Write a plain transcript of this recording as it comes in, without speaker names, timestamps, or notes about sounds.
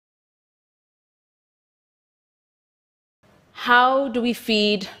How do we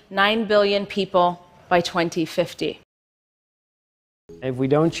feed 9 billion people by 2050? If we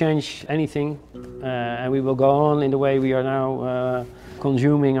don't change anything, and we will go on in the way we are now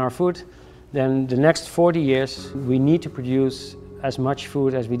consuming our food, then the next 40 years we need to produce as much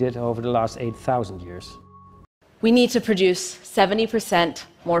food as we did over the last 8,000 years. We need to produce 70%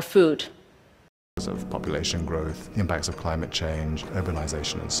 more food. Because of population growth, impacts of climate change,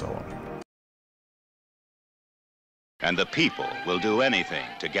 urbanization and so on. And the people will do anything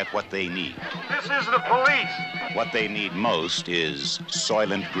to get what they need. This is the police. What they need most is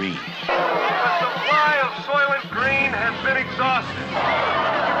Soylent Green. The supply of Soylent Green has been exhausted.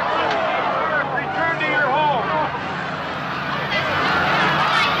 Return to your home.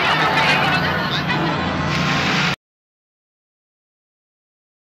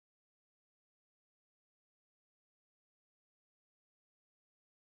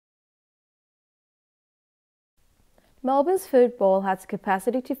 Melbourne's food bowl has the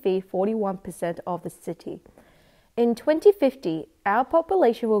capacity to feed 41% of the city. In 2050, our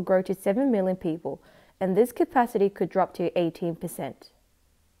population will grow to 7 million people, and this capacity could drop to 18%.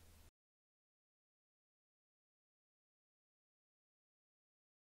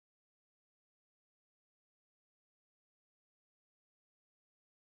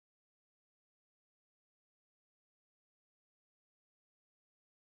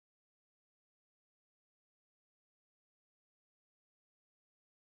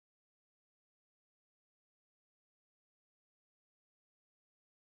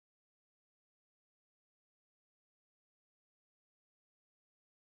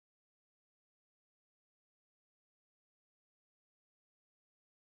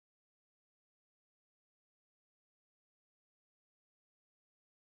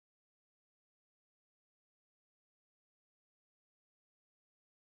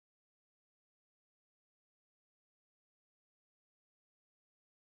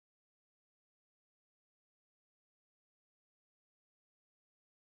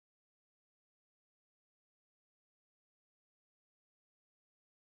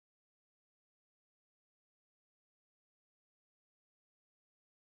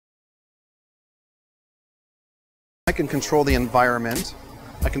 I can control the environment,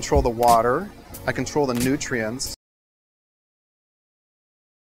 I control the water, I control the nutrients.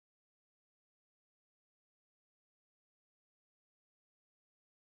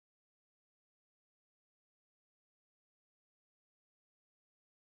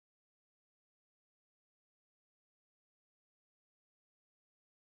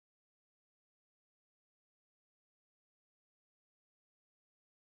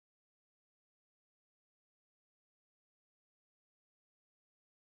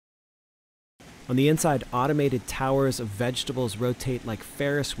 On the inside, automated towers of vegetables rotate like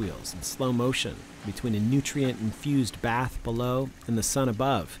Ferris wheels in slow motion between a nutrient-infused bath below and the sun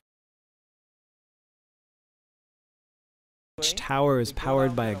above. Each tower is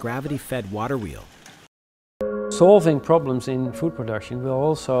powered by a gravity-fed water wheel. Solving problems in food production will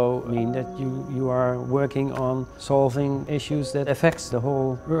also mean that you are working on solving issues that affects the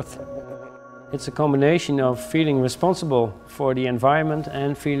whole earth. It's a combination of feeling responsible for the environment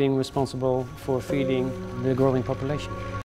and feeling responsible for feeding the growing population.